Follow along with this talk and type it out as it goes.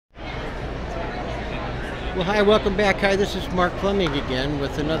Well, hi, welcome back. Hi, this is Mark Fleming again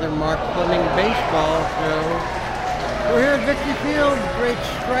with another Mark Fleming baseball show. We're here at Victory Field. Great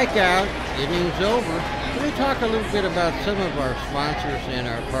strikeout. Innings over. We're going to talk a little bit about some of our sponsors and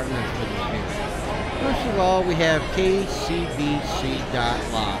our partners for this year. First of all, we have KCBC.Live,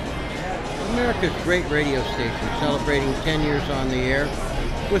 America's great radio station, celebrating 10 years on the air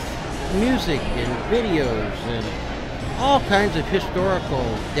with music and videos and all kinds of historical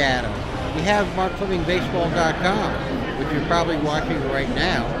data. We have MarkFlemingBaseball.com, which you're probably watching right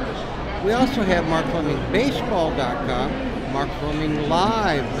now. We also have MarkFlemingBaseball.com,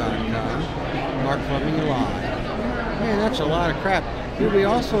 MarkFlemingLive.com, MarkFlemingLive. Man, that's a lot of crap. Here we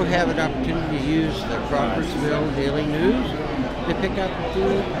also have an opportunity to use the Crawfordsville Daily News to pick up the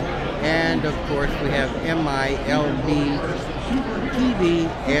food. And of course, we have MILBTV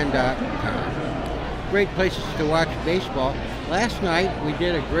and .com. Great places to watch baseball. Last night, we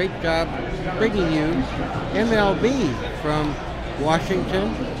did a great job bringing you MLB from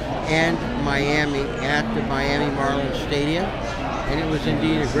Washington and Miami at the Miami Marlins Stadium, and it was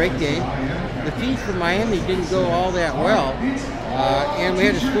indeed a great game. The feed from Miami didn't go all that well, and we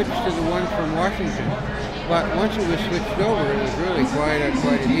had to switch to the one from Washington. But once it was switched over, it was really quite a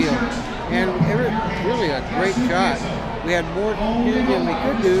deal, and it was really a great shot. We had more to do than we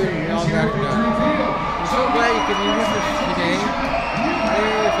could do, and we all got it done. I'm so glad you could be with us today.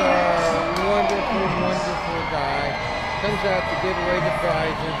 There's our wonderful, wonderful guy. Comes out to give away the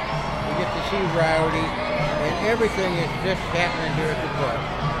prizes. We get to see Rowdy, and everything is just happening here at the club.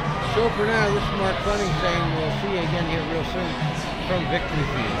 So for now, this is Mark Fleming saying we'll see you again here real soon from Victory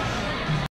Field.